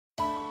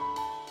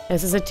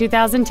This is a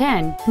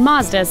 2010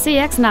 Mazda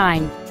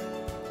CX-9.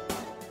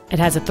 It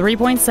has a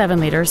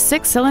 3.7-liter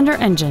six-cylinder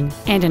engine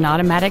and an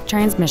automatic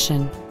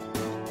transmission.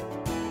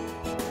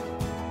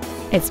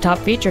 Its top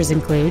features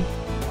include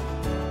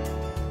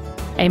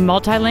a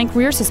multi-link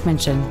rear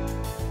suspension,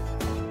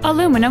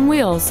 aluminum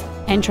wheels,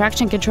 and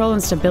traction control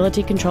and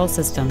stability control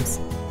systems.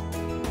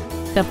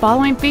 The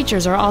following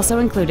features are also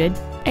included: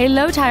 a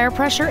low tire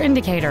pressure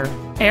indicator,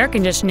 air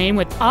conditioning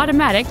with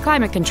automatic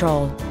climate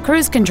control,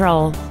 cruise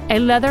control, a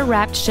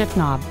leather-wrapped shift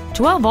knob,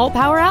 12-volt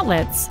power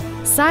outlets,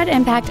 side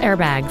impact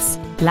airbags,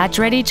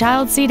 latch-ready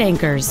child seat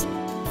anchors,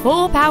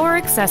 full power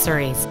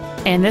accessories,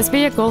 and this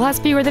vehicle has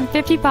fewer than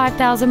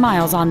 55,000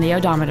 miles on the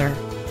odometer.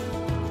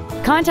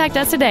 Contact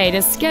us today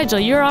to schedule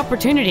your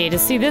opportunity to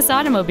see this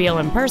automobile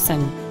in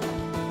person.